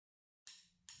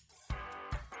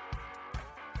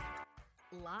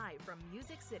Live from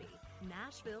Music City,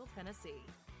 Nashville, Tennessee.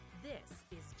 This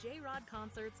is J-Rod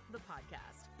Concerts, the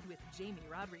podcast, with Jamie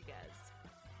Rodriguez.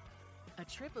 A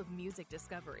trip of music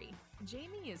discovery.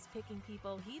 Jamie is picking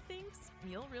people he thinks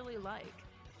you'll really like.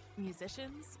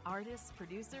 Musicians, artists,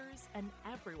 producers, and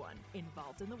everyone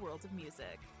involved in the world of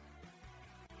music.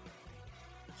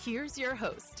 Here's your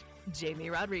host, Jamie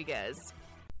Rodriguez.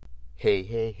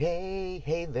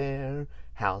 Hey there.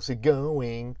 How's it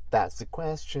going? That's the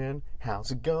question. How's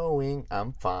it going?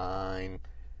 I'm fine.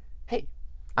 Hey,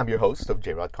 I'm your host of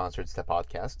J-Rod Concerts, the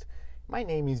podcast. My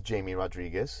name is Jamie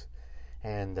Rodriguez.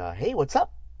 And hey, what's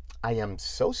up? I am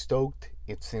so stoked.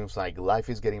 It seems like life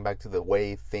is getting back to the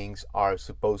way things are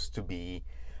supposed to be.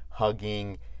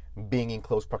 Hugging, being in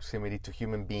close proximity to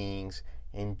human beings,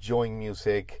 enjoying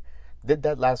music. Did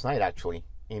that last night, actually,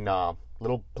 in a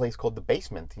little place called The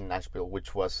Basement in Nashville,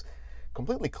 which was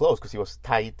completely closed because it was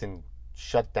tight and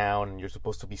shut down, and you're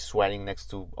supposed to be sweating next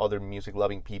to other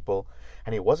music-loving people.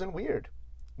 And it wasn't weird.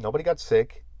 Nobody got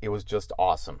sick. It was just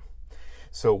awesome.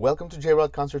 So welcome to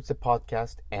J-Rod Concerts, the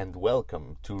podcast, and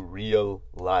welcome to real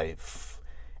life.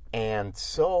 And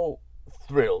so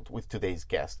thrilled with today's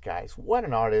guest, guys. What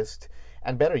an artist,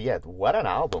 and better yet, what an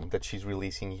album that she's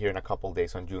releasing here in a couple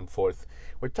days on June 4th.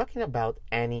 We're talking about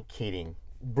Annie Keating.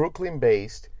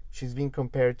 Brooklyn-based, she's been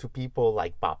compared to people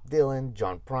like Bob Dylan,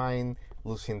 John Prine,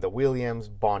 Lucinda Williams,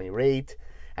 Bonnie Raitt,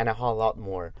 and a whole lot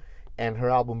more. And her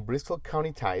album Bristol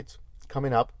County Tides,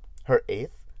 coming up, her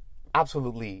 8th,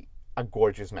 absolutely a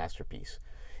gorgeous masterpiece.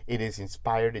 It is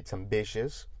inspired, it's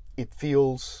ambitious, it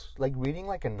feels like reading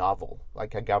like a novel,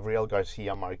 like a Gabriel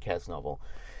Garcia Marquez novel.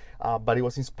 But it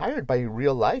was inspired by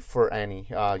real life for Annie,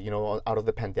 out of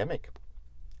the pandemic.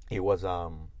 It was,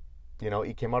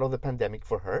 it came out of the pandemic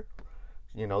for her.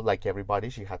 Like everybody,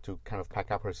 she had to kind of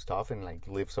pack up her stuff and like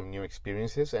live some new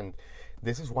experiences. And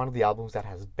this is one of the albums that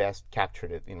has best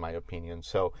captured it, in my opinion.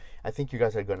 So I think you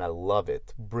guys are going to love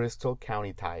it. Bristol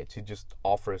County Tides. It just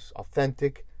offers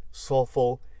authentic,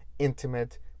 soulful,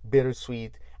 intimate,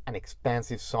 bittersweet, and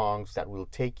expansive songs that will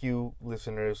take you,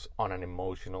 listeners, on an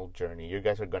emotional journey. You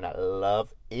guys are going to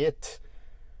love it.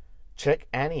 Check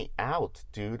Annie out,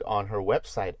 dude, on her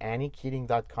website,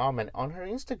 anniekeating.com, and on her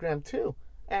Instagram, too.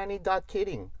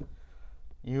 Annie.Keating.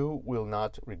 You will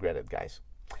not regret it, guys.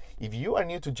 If you are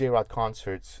new to J-Rod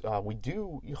Concerts, we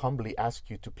do humbly ask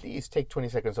you to please take 20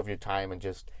 seconds of your time and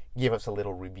just give us a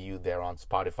little review there on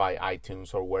Spotify,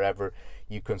 iTunes, or wherever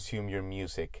you consume your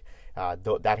music.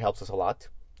 That helps us a lot,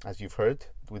 as you've heard,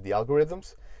 with the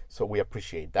algorithms. So we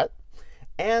appreciate that.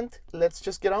 And let's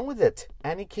just get on with it.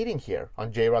 Annie Keating here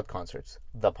on J-Rod Concerts,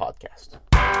 the podcast.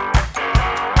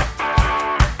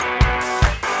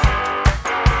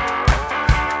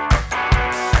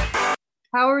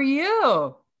 How are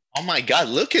you? Oh my God,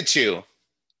 look at you.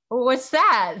 What's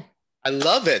that? I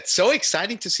love it. So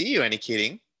exciting to see you, Annie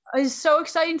Keating. It's so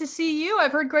exciting to see you.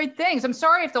 I've heard great things. I'm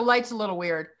sorry if the light's a little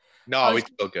weird. No,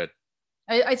 it's so good.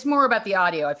 It's more about the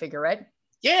audio, I figure, right?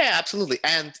 Yeah, absolutely.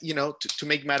 And, to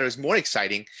make matters more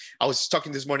exciting, I was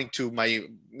talking this morning to my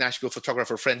Nashville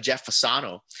photographer friend, Jeff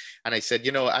Fasano. And I said,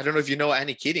 I don't know if you know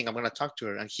Annie Keating. I'm going to talk to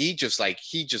her. And he just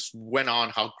went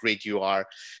on how great you are.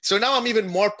 So now I'm even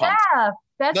more pumped. Yeah,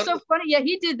 that's so funny. Yeah,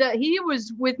 he did that. He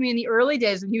was with me in the early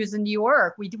days when he was in New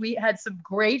York. We had some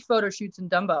great photo shoots in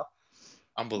Dumbo.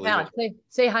 Unbelievable. Yeah,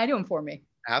 say hi to him for me.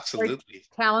 Absolutely. Very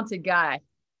talented guy.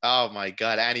 Oh my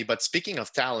God, Annie. But speaking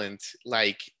of talent,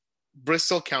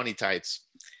 Bristol County Tides.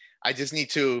 I just need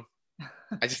to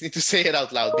say it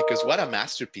out loud because what a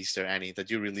masterpiece there, Annie,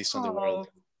 that you released on the world.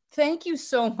 Thank you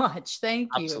so much.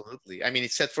 Thank you. Absolutely. I mean,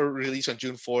 it's set for release on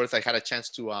June 4th. I had a chance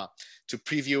to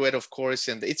preview it, of course,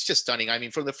 and it's just stunning. I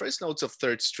mean, from the first notes of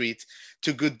 3rd Street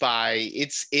to Goodbye,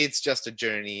 it's just a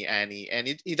journey, Annie. And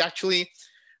it actually,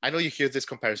 I know you hear these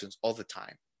comparisons all the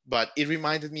time, but it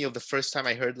reminded me of the first time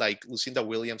I heard Lucinda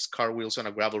Williams' Car Wheels on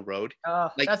a Gravel Road. Oh,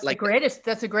 that's the greatest.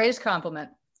 That's the greatest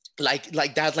compliment. Like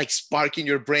that spark in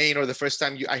your brain, or the first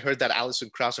time I heard that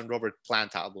Alison Krauss and Robert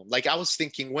Plant album. I was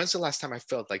thinking, when's the last time I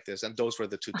felt like this? And those were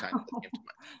the two times that came to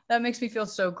mind. That makes me feel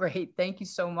so great. Thank you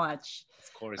so much.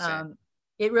 Of course.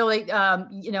 It really,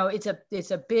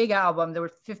 it's a big album. There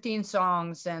were 15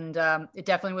 songs, and it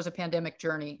definitely was a pandemic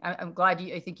journey. I'm glad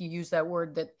I think you used that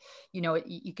word that,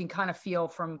 you can kind of feel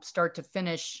from start to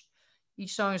finish.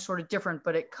 Each song is sort of different,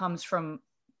 but it comes from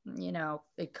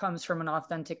an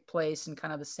authentic place and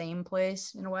kind of the same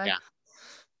place in a way. Yeah.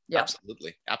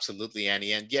 Absolutely,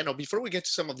 Annie. And before we get to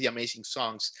some of the amazing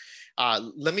songs,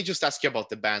 let me just ask you about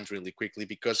the band really quickly,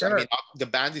 because sure. I mean, the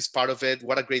band is part of it.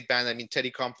 What a great band. I mean,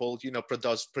 Teddy Campbell,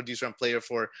 producer and player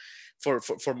for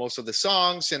for most of the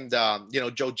songs. And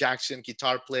Joe Jackson,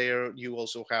 guitar player. You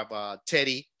also have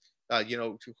Teddy,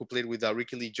 who played with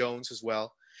Ricky Lee Jones as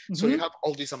well. So you have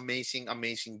all these amazing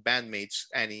bandmates,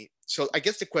 Annie. So I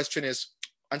guess the question is,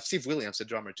 and Steve Williams, the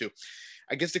drummer too.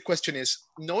 I guess the question is,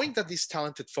 knowing that these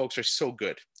talented folks are so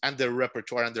good and their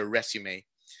repertoire and their resume,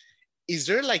 is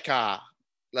there like an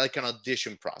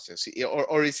audition process,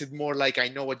 or is it more like, I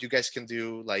know what you guys can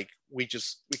do, like we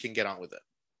can get on with it?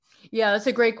 Yeah, that's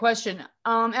a great question.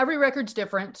 Every record's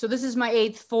different. So this is my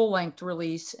 8th full-length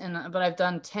release, but I've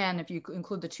done 10 if you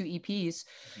include the 2 EPs.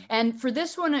 And for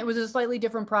this one, it was a slightly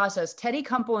different process. Teddy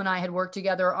Kumpel and I had worked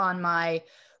together on my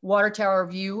Water Tower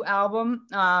View album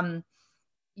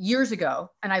years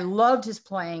ago, and I loved his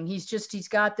playing. He's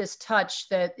got this touch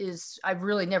that I've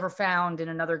really never found in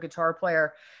another guitar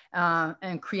player,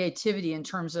 and creativity in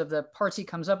terms of the parts he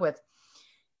comes up with.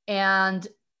 And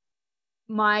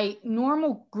my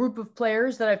normal group of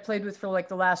players that I've played with for like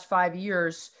the last 5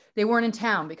 years, they weren't in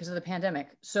town because of the pandemic.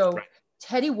 So right.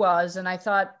 Teddy was, and I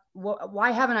thought, well,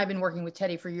 why haven't I been working with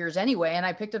Teddy for years anyway? And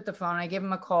I picked up the phone, I gave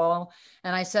him a call,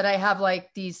 and I said, I have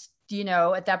like these,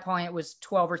 at that point it was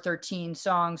 12 or 13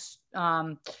 songs,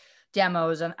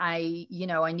 demos, and I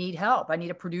need help. I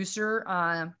need a producer,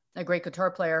 a great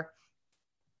guitar player.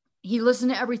 He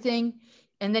listened to everything,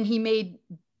 and then he made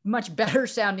much better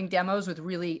sounding demos with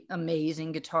really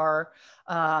amazing guitar.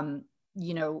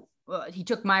 He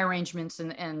took my arrangements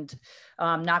and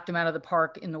knocked them out of the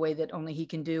park in the way that only he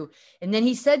can do. And then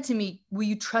he said to me, will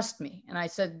you trust me? And I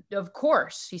said, of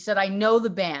course. He said, I know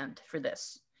the band for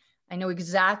this. I know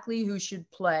exactly who should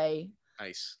play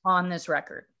on this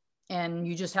record. And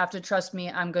you just have to trust me.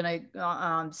 I'm going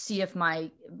to see if my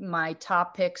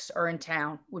top picks are in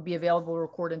town, would be available to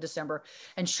record in December.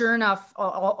 And sure enough,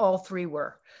 all 3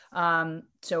 were.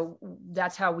 So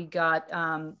that's how we got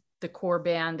the core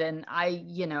band. And I,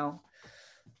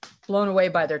 blown away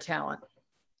by their talent.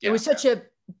 Yeah. It was such a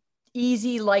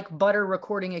easy, like butter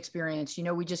recording experience.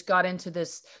 We just got into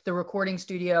the recording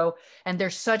studio, and they're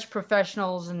such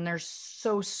professionals and they're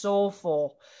so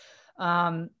soulful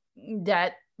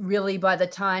that really by the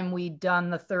time we'd done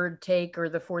the 3rd take or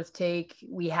the 4th take,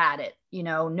 we had it,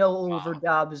 no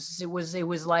overdubs. It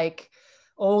was like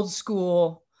old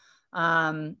school,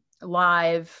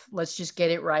 live, let's just get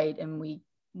it right. And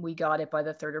we got it by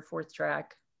the 3rd or 4th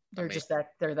track. They're amazing.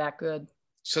 They're that good.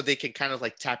 So they can kind of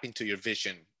like tap into your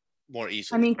vision more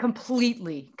easily. I mean,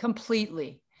 completely.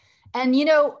 And,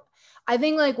 I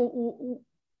think like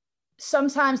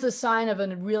sometimes the sign of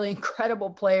a really incredible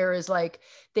player is like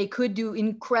they could do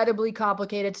incredibly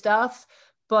complicated stuff,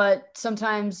 but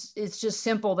sometimes it's just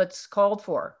simple that's called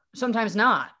for. Sometimes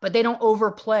not, but they don't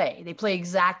overplay. They play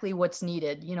exactly what's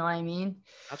needed. You know what I mean?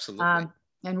 Absolutely.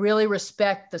 And really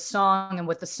respect the song and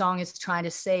what the song is trying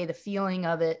to say, the feeling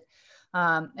of it.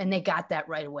 And they got that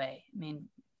right away. I mean,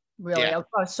 really, yeah.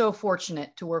 I was so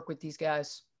fortunate to work with these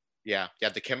guys. Yeah.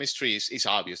 The chemistry is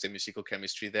obvious, the musical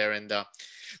chemistry there. And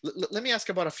let me ask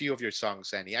about a few of your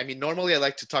songs, Annie. I mean, normally I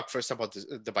like to talk first about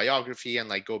the biography and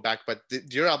like go back, but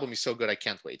your album is so good, I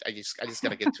can't wait. I just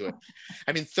gotta get to it.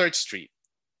 I mean, 3rd Street.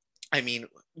 I mean,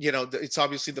 it's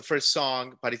obviously the first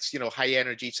song, but it's, high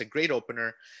energy. It's a great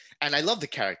opener. And I love the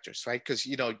characters, right? Because,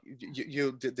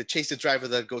 the Chase the Driver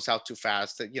that goes out too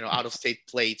fast, out of state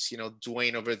plates,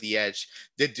 Dwayne over the edge,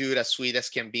 the dude as sweet as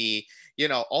can be,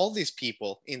 all these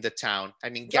people in the town. I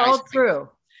mean, guys, all true.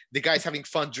 The guys having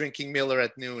fun drinking Miller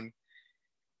at noon.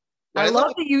 I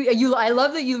love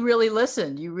that you really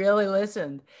listened. You really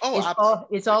listened. Oh,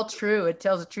 it's all true. It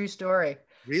tells a true story.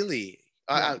 Really?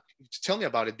 Yeah. Tell me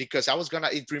about it, because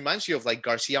it reminds you of like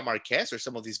Garcia Marquez or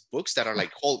some of these books that are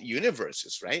like whole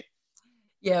universes, right?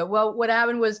 Yeah. Well, what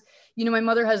happened was, my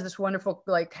mother has this wonderful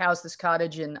like house, this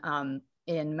cottage in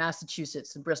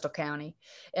Massachusetts, in Bristol County.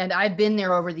 And I've been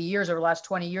there over the last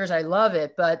 20 years. I love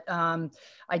it, but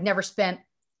I'd never spent,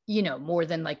 more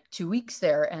than like 2 weeks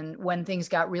there. And when things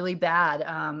got really bad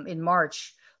in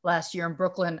March last year in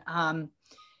Brooklyn,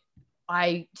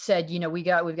 I said, we've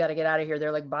got to get out of here.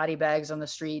 They're like body bags on the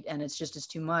street, and it's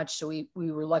too much. So we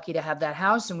were lucky to have that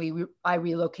house, and I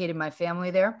relocated my family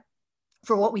there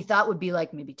for what we thought would be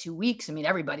like maybe 2 weeks. I mean,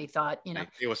 everybody thought,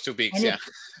 it was 2 weeks. Yeah.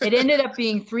 It ended up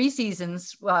being 3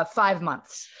 seasons, 5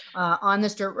 months on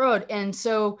this dirt road. And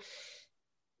so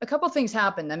a couple of things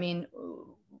happened. I mean,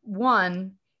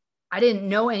 one, I didn't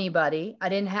know anybody.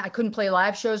 I couldn't play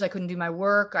live shows. I couldn't do my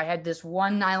work. I had this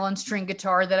one nylon string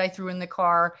guitar that I threw in the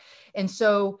car. And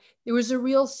so there was a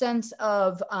real sense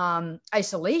of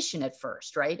isolation at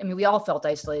first, right? I mean, we all felt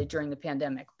isolated during the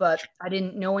pandemic, but I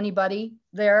didn't know anybody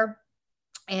there.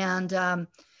 And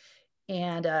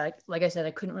like I said,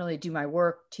 I couldn't really do my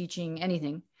work, teaching,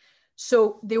 anything.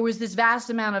 So there was this vast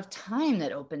amount of time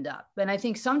that opened up. And I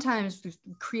think sometimes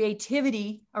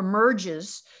creativity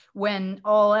emerges when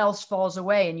all else falls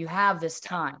away and you have this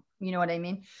time. You know what I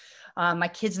mean? My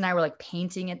kids and I were like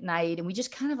painting at night, and we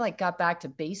just kind of like got back to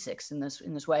basics in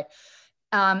this way.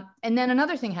 And then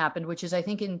another thing happened, which is I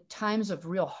think in times of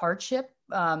real hardship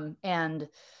and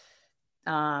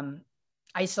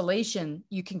isolation,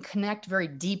 you can connect very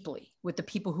deeply with the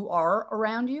people who are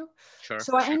around you. Sure.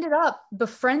 So I ended up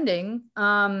befriending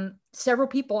several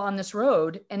people on this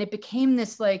road, and it became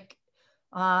this like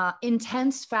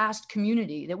intense, fast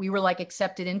community that we were like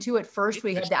accepted into. At first,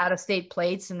 we had the out-of-state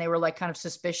plates, and they were like kind of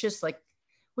suspicious, like,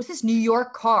 what's this New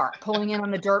York car pulling in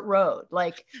on the dirt road?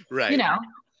 Like, Right. you know.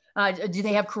 Do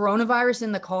they have coronavirus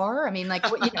in the car? I mean, like,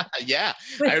 what, you know. Yeah,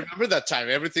 I remember that time.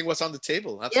 Everything was on the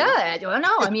table. Absolutely. Yeah, I don't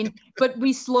know. I mean, but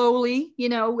we slowly, you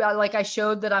know, like I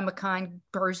showed that I'm a kind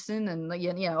person, and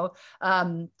you know,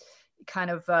 kind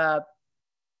of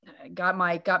got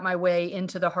my way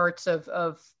into the hearts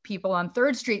of people on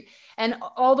 3rd Street, and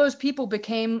all those people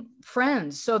became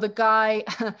friends. So the guy,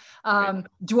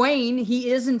 Dwayne,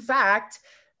 he is in fact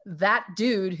that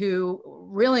dude who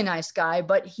really nice guy,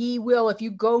 but he will, if you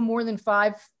go more than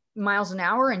 5 miles an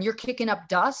hour and you're kicking up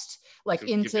dust, like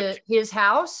into his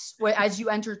house as you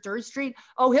enter 3rd Street,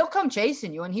 oh, he'll come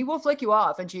chasing you and he will flick you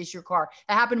off and chase your car.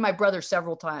 That happened to my brother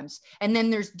several times. And then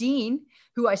there's Dean,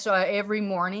 who I saw every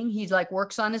morning. He's like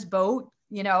works on his boat,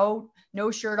 you know,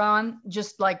 no shirt on,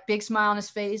 just like big smile on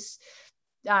his face.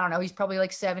 I don't know. He's probably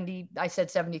like 70. I said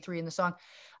 73 in the song.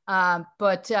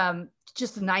 But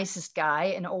just the nicest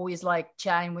guy, and always like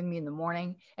chatting with me in the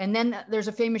morning. And then there's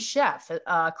a famous chef,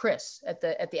 Chris, at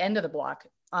the end of the block.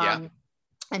 And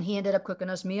he ended up cooking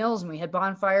us meals, and we had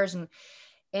bonfires,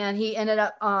 and he ended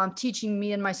up teaching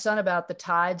me and my son about the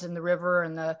tides and the river,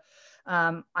 and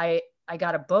I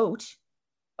got a boat,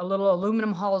 a little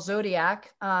aluminum hull Zodiac,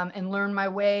 and learned my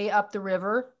way up the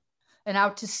river and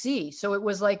out to sea. So it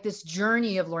was like this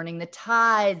journey of learning the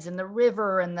tides and the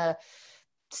river, and the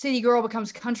city girl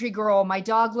becomes country girl. My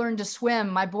dog learned to swim.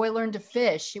 My boy learned to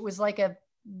fish. It was like it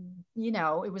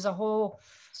was a whole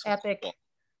epic. Cool.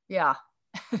 Yeah.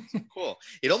 Cool.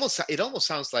 It almost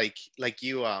sounds like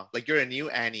you like you're a new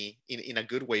Annie in a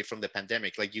good way from the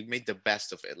pandemic. Like you made the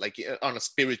best of it, like on a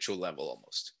spiritual level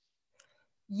almost.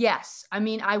 Yes. I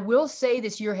mean, I will say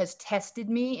this year has tested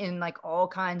me in like all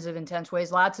kinds of intense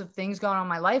ways. Lots of things going on in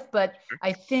my life, but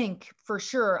I think for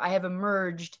sure I have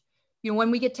emerged. You know,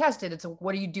 when we get tested, it's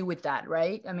what do you do with that,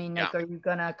 right? I mean, like, are you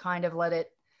going to kind of let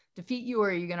it defeat you, or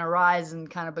are you going to rise and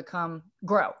kind of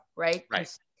grow, right? Right.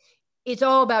 It's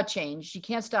all about change. You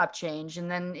can't stop change. And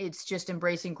then it's just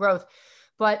embracing growth.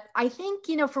 But I think,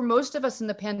 you know, for most of us in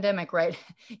the pandemic, right,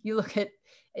 you look at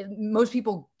most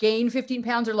people gain 15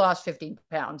 pounds or lost 15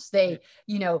 pounds. They,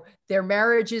 you know, their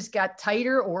marriages got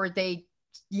tighter, or they,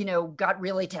 you know, got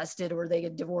really tested, or they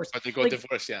get divorced. But they got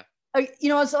divorced, yeah. You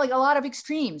know, it's like a lot of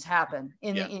extremes happen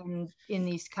in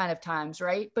these kind of times,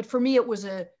 right? But for me, it was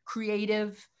a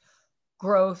creative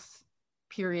growth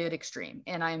period extreme,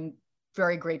 and I'm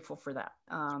very grateful for that.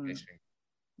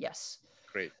 Yes.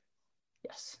 Great.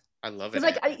 Yes. I love it.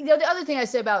 Like the other thing I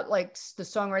say about like the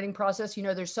songwriting process, you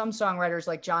know, there's some songwriters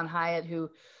like John Hyatt who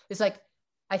is like,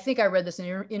 I think I read this in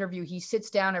an interview. He sits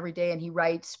down every day and he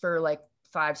writes for like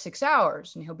 5-6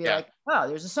 hours, and he'll be like, oh,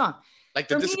 there's a song. Like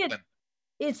the discipline.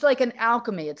 It's like an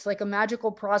alchemy. It's like a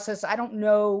magical process. I don't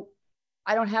know.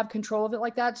 I don't have control of it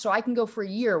like that. So I can go for a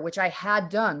year, which I had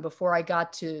done before I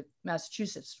got to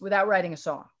Massachusetts, without writing a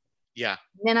song. Yeah.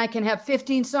 And then I can have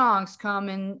 15 songs come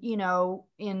in, you know,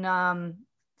 in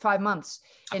 5 months.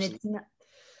 Absolutely. And it's not,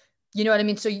 you know what I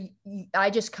mean? So I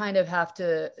just kind of have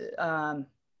to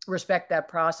respect that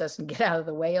process and get out of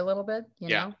the way a little bit, you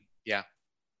know? Yeah.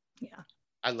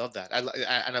 I love that.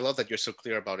 And I love that you're so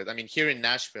clear about it. I mean, here in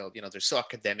Nashville, you know, they're so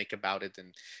academic about it,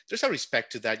 and there's a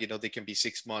respect to that. You know, they can be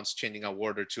 6 months changing a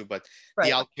word or two, but the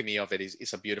alchemy of it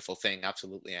is a beautiful thing.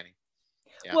 Absolutely, Annie.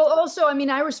 Yeah. Well, also, I mean,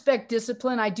 I respect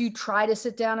discipline. I do try to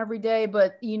sit down every day,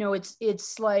 but you know,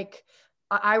 it's like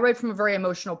I write from a very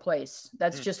emotional place.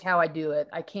 That's just how I do it.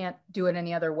 I can't do it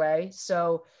any other way.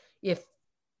 So if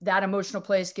that emotional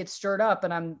place gets stirred up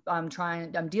and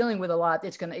I'm dealing with a lot,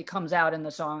 it comes out in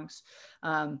the songs.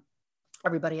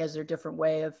 Everybody has their different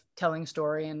way of telling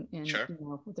story and sure. You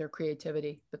know, their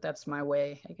creativity, but that's my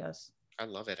way, I guess. I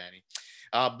love it, Annie.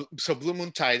 So Blue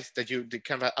Moon Tide that you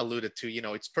kind of alluded to, you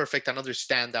know, it's perfect. Another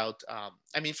standout.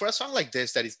 I mean, for a song like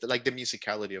this, that is like the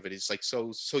musicality of it is like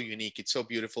so unique. It's so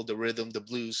beautiful. The rhythm, the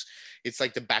blues, it's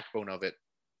like the backbone of it.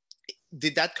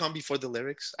 Did that come before the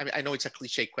lyrics? I mean, I know it's a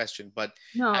cliche question, but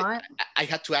no, I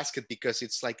had to ask it because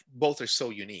it's like both are so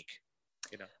unique,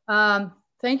 you know?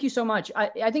 Thank you so much. I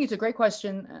think it's a great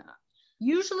question.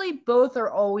 Usually both are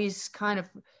always kind of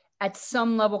at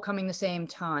some level coming the same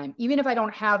time. Even if I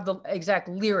don't have the exact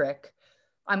lyric,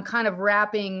 I'm kind of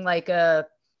wrapping like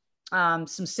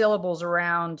some syllables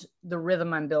around the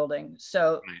rhythm I'm building.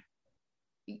 So,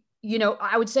 you know,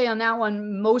 I would say on that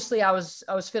one, mostly I was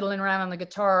fiddling around on the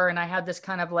guitar and I had this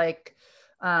kind of like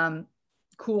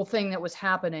cool thing that was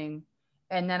happening.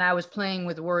 And then I was playing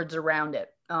with words around it.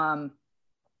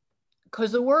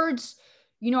 Because the words,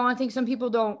 you know, I think some people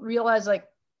don't realize like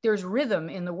there's rhythm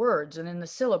in the words and in the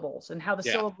syllables and how the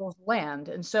syllables land.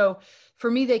 And so for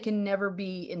me, they can never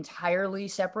be entirely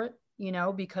separate, you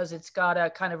know, because it's got to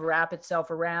kind of wrap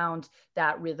itself around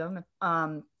that rhythm.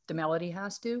 The melody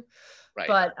has to. Right.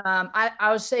 But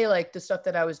I would say like the stuff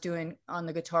that I was doing on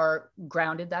the guitar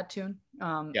grounded that tune.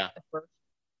 At first.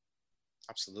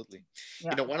 Absolutely.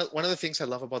 Yeah. You know, one of the things I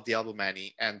love about the album,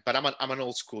 Annie, but I'm an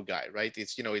old school guy, right?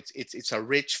 It's, you know, it's a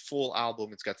rich, full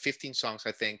album. It's got 15 songs,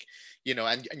 I think, you know,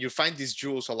 and you find these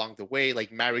jewels along the way,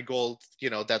 like Marigold, you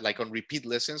know, that like on repeat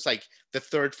listens, like the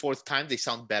third, fourth time, they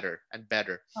sound better and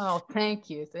better. Oh, thank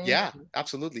you. Thank you.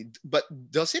 Absolutely. But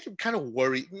does it kind of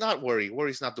worry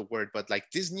is not the word, but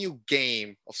like this new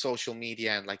game of social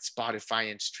media and like Spotify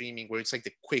and streaming where it's like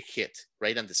the quick hit,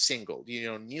 right? And the single, you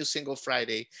know, new single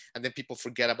Friday, and then people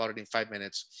forget about it in 5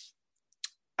 minutes.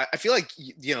 I feel like,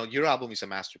 you know, your album is a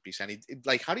masterpiece. And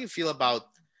like, how do you feel about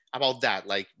that?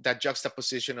 Like that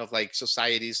juxtaposition of like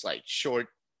society's like short,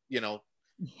 you know,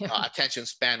 attention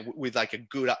span with like a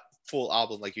good full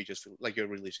album like you're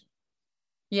releasing?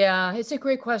 Yeah, it's a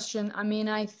great question. I mean,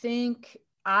 I think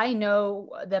I know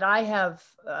that I have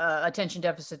attention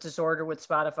deficit disorder with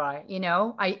Spotify. You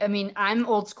know, I mean, I'm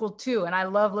old school too, and I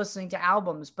love listening to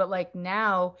albums. But like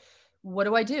now, what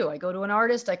do? I go to an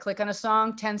artist, I click on a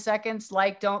song, 10 seconds,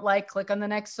 like, don't like, click on the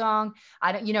next song.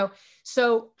 I don't, you know,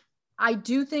 so I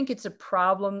do think it's a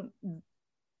problem.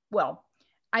 Well,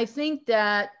 I think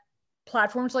that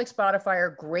platforms like Spotify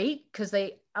are great because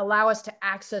they allow us to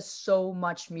access so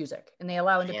much music, and they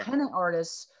allow independent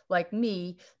artists like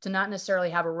me to not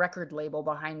necessarily have a record label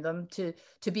behind them to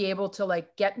be able to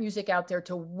like get music out there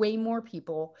to way more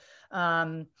people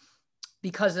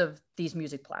because of these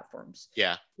music platforms.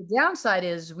 Yeah. The downside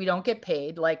is we don't get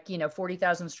paid. Like, you know,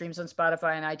 40,000 streams on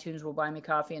Spotify and iTunes will buy me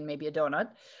coffee and maybe a donut.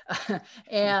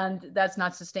 And that's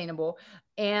not sustainable.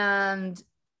 And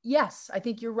yes, I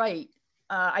think you're right.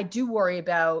 I do worry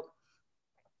about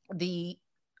the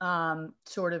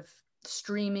sort of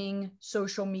streaming,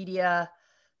 social media.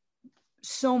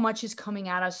 So much is coming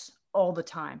at us all the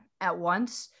time at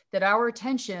once that our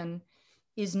attention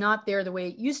is not there the way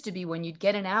it used to be when you'd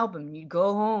get an album, you'd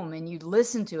go home and you'd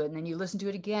listen to it, and then you listen to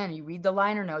it again, you read the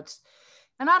liner notes.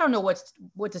 And I don't know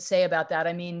what to say about that.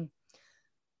 I mean,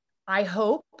 I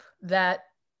hope that,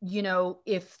 you know,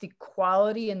 if the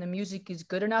quality and the music is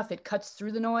good enough, it cuts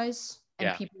through the noise.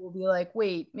 And people will be like,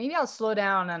 wait, maybe I'll slow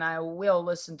down and I will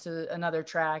listen to another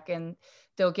track, and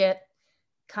they'll get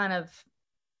kind of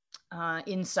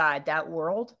inside that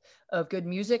world of good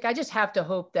music. I just have to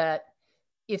hope that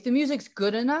if the music's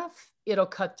good enough, it'll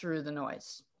cut through the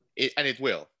noise. And it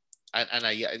will. And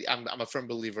I'm a firm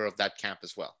believer of that camp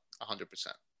as well, 100%.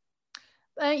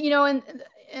 You know,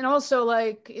 and also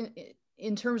like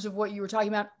in terms of what you were talking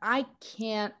about, I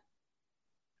can't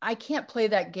play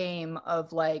that game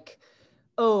of like,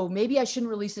 oh, maybe I shouldn't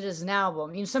release it as an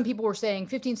album. You know, some people were saying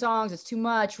 15 songs, it's too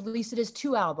much, release it as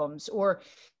 2 albums, or,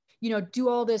 you know, do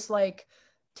all this like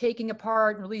taking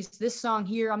apart and release this song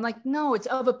here. I'm like, no, it's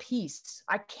of a piece.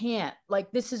 I can't.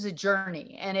 Like, this is a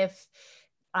journey. And if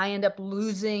I end up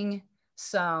losing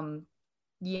some,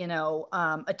 you know,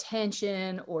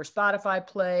 attention or Spotify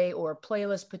play or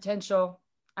playlist potential,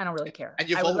 I don't really care. And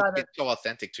you've always been so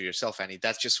authentic to yourself, Annie.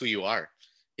 That's just who you are.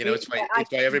 You know, it's why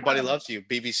everybody loves you.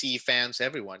 BBC fans,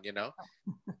 everyone, you know,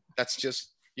 that's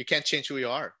just, you can't change who you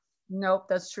are. Nope,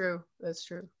 that's true. That's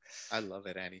true. I love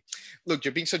it, Annie. Look,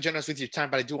 you're being so generous with your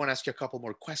time, but I do want to ask you a couple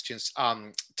more questions.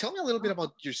 Tell me a little bit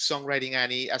about your songwriting,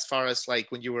 Annie, as far as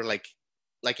like when you were like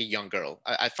a young girl.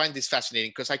 I find this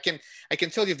fascinating because I can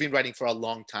tell you've been writing for a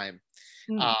long time.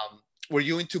 Were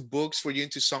you into books? Were you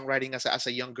into songwriting as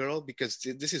a young girl? Because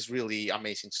this is really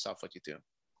amazing stuff what you do.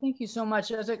 Thank you so much.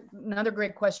 That's another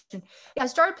great question. Yeah, I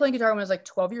started playing guitar when I was like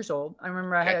 12 years old. I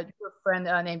remember I had a friend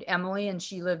named Emily, and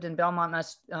she lived in Belmont,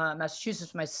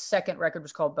 Massachusetts. My second record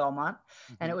was called Belmont,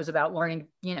 and it was about learning,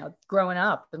 you know, growing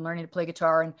up and learning to play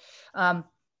guitar. And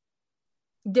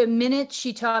the minute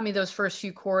she taught me those first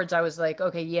few chords, I was like,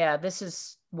 okay, yeah, this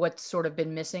is what's sort of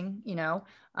been missing, you know.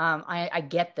 I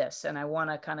get this, and I want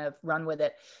to kind of run with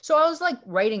it. So I was like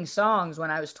writing songs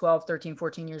when I was 12, 13,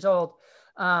 14 years old.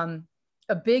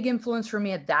 a big influence for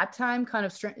me at that time, kind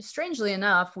of strangely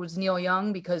enough, was Neil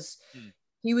Young, because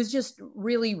he was just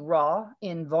really raw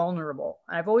and vulnerable.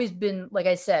 I've always been, like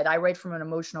I said, I write from an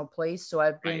emotional place. So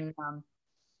I've been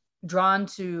drawn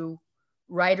to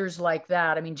writers like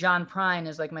that. I mean, John Prine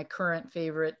is like my current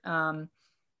favorite. And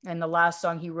the last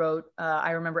song he wrote,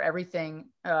 I Remember Everything,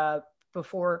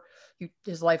 before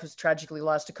his life was tragically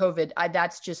lost to COVID. I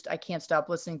can't stop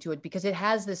listening to it because it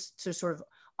has this sort of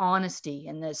honesty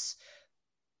and this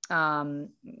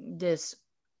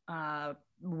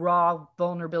raw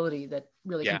vulnerability that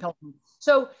really compelled me.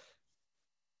 So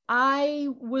I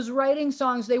was writing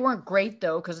songs. They weren't great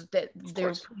though, because they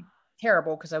were pretty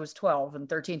terrible because I was 12 and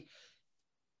 13.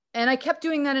 And I kept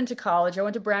doing that into college. I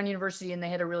went to Brown University and they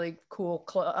had a really cool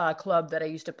club that I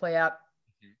used to play at.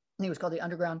 I think it was called the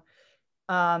Underground.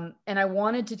 And I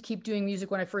wanted to keep doing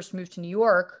music when I first moved to New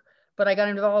York, but I got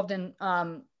involved in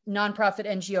nonprofit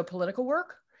NGO political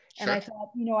work. And I thought,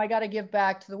 I got to give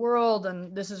back to the world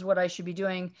and this is what I should be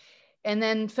doing. And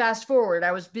then fast forward,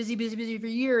 I was busy for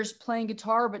years playing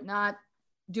guitar, but not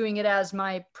doing it as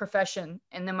my profession.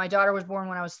 And then my daughter was born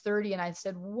when I was 30 and I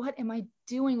said, what am I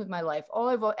doing with my life? All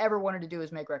I've ever wanted to do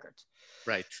is make records.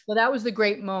 Right. So that was the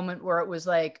great moment where it was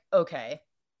like, okay.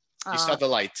 You saw the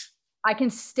light. I can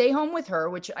stay home with her,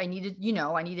 which I needed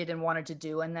and wanted to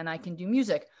do. And then I can do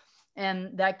music.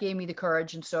 And that gave me the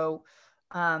courage. And so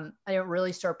I didn't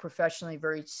really start professionally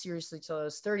very seriously till I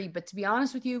was 30. But to be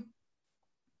honest with you,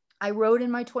 I wrote in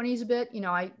my 20s a bit.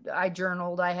 I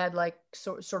journaled. I had like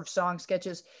sort of song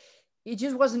sketches. It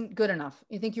just wasn't good enough.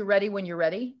 You think you're ready when you're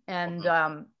ready. And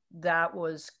that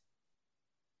was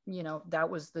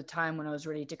the time when I was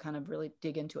ready to kind of really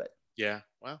dig into it. Yeah.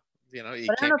 Well, but I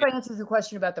don't know if I answered your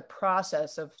question about the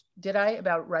process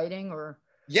about writing or.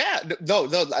 Yeah, no.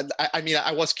 I mean,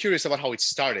 I was curious about how it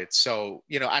started. So,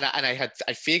 and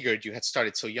I figured you had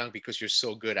started so young because you're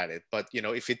so good at it. But,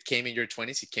 if it came in your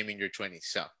 20s, it came in your 20s.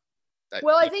 So.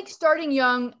 I think starting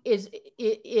young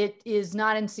is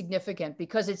not insignificant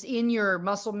because it's in your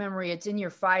muscle memory, it's in your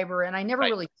fiber. And I never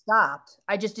really stopped.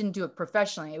 I just didn't do it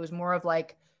professionally. It was more of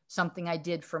like something I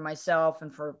did for myself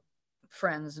and for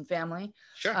friends and family.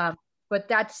 Sure. But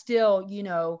that's still,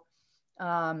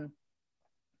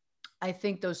 I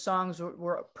think those songs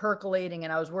were percolating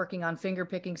and I was working on finger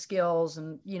picking skills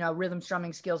and, rhythm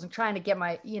strumming skills and trying to get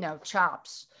my,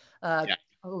 chops a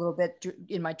little bit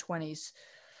in my 20s.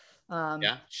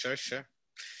 Yeah, sure.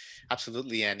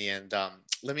 Absolutely, Annie. And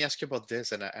let me ask you about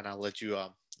this and I'll let you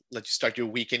start your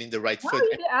weekend in the right foot. You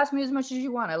can ask me as much as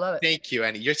you want. I love it. Thank you,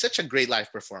 Annie. You're such a great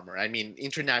live performer. I mean,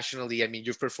 internationally,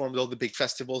 you've performed all the big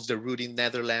festivals, the Root in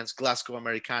Netherlands, Glasgow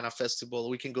Americana Festival.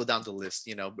 We can go down the list,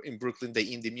 in Brooklyn,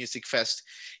 the Indie Music Fest.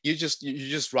 You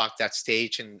just rock that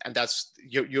stage and that's,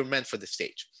 you're meant for the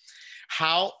stage.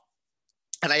 How,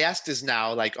 and I ask this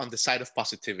now, like on the side of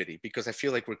positivity, because I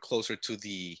feel like we're closer to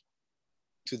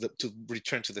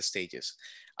return to the stages.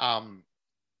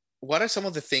 What are some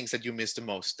of the things that you miss the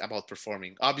most about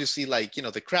performing? Obviously, like,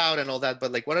 the crowd and all that,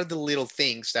 but like, what are the little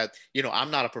things that, I'm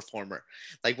not a performer.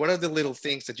 Like, what are the little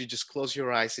things that you just close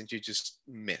your eyes and you just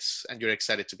miss and you're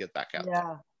excited to get back out?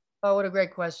 Yeah. Oh, what a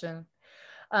great question.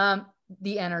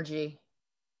 The energy,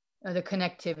 the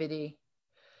connectivity,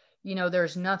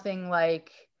 there's nothing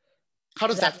like. How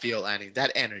does that feel, Annie?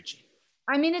 That energy?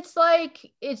 I mean, it's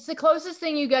the closest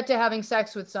thing you get to having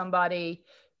sex with somebody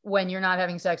when you're not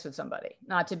having sex with somebody,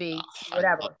 not to be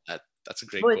whatever. I love that. That's a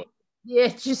great quote.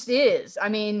 It just is. I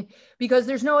mean, because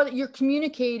there's no other, you're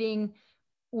communicating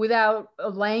without a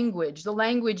language. The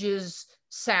language is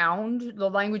sound. The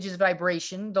language is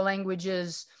vibration. The language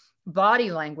is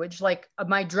body language. Like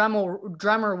my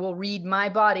drummer will read my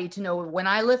body to know when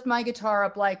I lift my guitar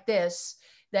up like this,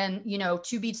 then,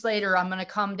 2 beats later, I'm going to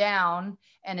come down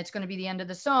and it's going to be the end of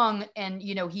the song. And,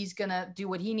 he's going to do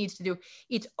what he needs to do.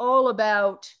 It's all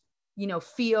about,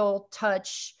 feel,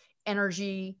 touch,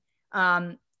 energy.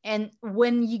 And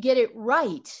when you get it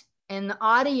right and the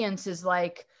audience is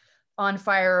like on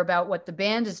fire about what the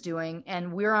band is doing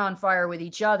and we're on fire with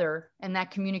each other and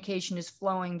that communication is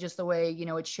flowing just the way,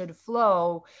 it should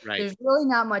flow. Right. There's really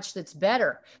not much that's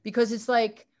better because it's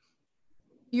like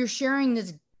you're sharing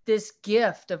this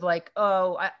gift of like,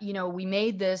 we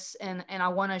made this and I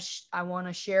want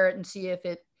to share it and see if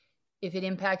it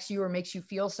impacts you or makes you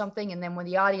feel something. And then when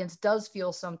the audience does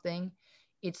feel something,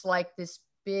 it's like this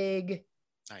big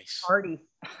party.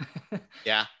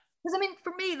 Yeah. Because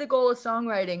for me, the goal of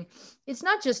songwriting, it's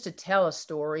not just to tell a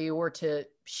story or to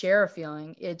share a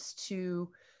feeling. It's to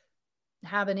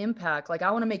have an impact. Like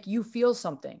I want to make you feel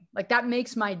something. Like that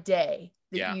makes my day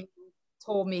that you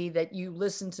told me that you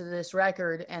listened to this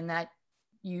record and that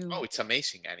it's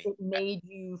amazing, Annie. It made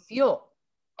you feel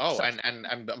Oh, So,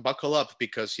 and buckle up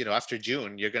because after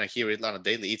June you're gonna hear it on a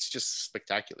daily. It's just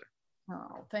spectacular.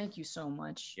 oh, thank you so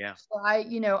much. Yeah. So I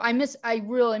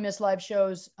really miss live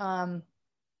shows.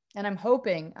 And I'm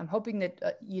hoping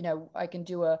that I can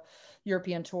do a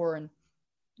European tour in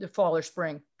the fall or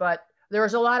spring. But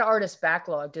there's a lot of artists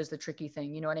backlogged is the tricky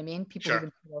thing. You know what I mean? People Sure.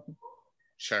 who've been.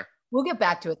 Sure. We'll get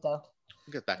back to it though.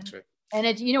 We'll get back to it. And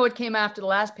it came after the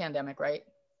last pandemic, right?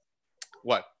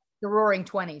 What? The Roaring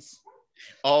 '20s.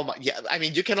 Oh my, yeah. I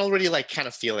mean, you can already like kind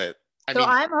of feel it.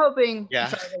 I'm hoping. Yeah.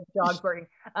 Sorry, the dog's barking.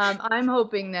 I'm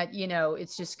hoping that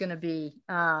it's just going to be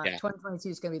 2022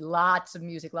 is going to be lots of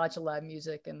music, lots of live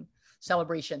music and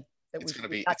celebration. It's gonna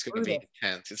be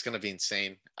intense. It's gonna be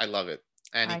insane. I love it.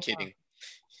 Annie Keating,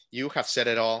 you have said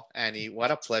it all. Annie,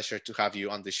 what a pleasure to have you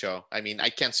on the show. I mean, I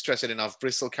can't stress it enough.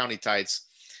 Bristol County Tides.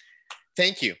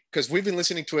 Thank you, because we've been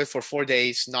listening to it for 4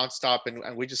 days nonstop,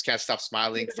 and we just can't stop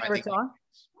smiling. Do you have a favorite song?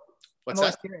 What's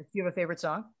that? Do you have a favorite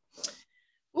song?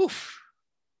 Oof,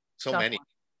 so many.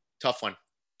 Tough one.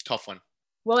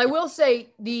 Well, I will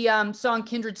say the song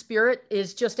 "Kindred Spirit"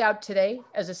 is just out today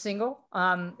as a single.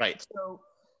 Right. So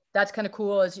that's kind of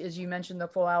cool. As you mentioned, the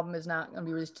full album is not going to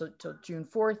be released till June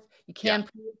 4th. You can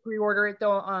pre-order it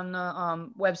though on the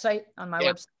website, on my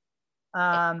website.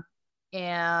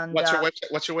 And what's your website?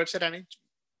 What's your website, Annie?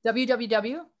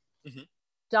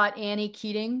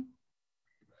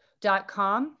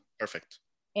 www.anniekeating.com. Perfect.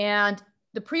 And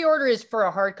the pre-order is for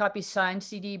a hard copy signed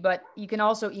CD, but you can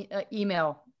also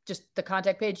email just the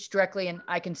contact page directly, and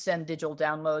I can send digital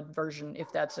download version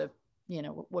if that's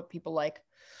what people like.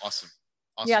 Awesome.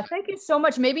 Yeah, thank you so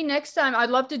much. Maybe next time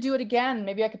I'd love to do it again.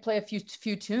 Maybe I could play a few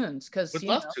tunes because would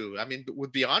love to. I mean,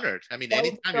 would be honored. I mean,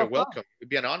 anytime you're welcome. It'd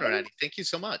be an honor, Annie. Thank you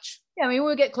so much. Yeah, I mean,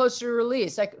 we'll get closer to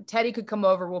release. Like Teddy could come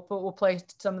over. We'll play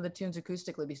some of the tunes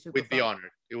acoustically. Be super. We'd be honored.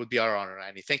 It would be our honor,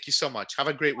 Annie. Thank you so much. Have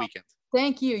a great weekend.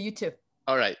 Thank you. You too.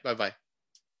 All right. Bye-bye.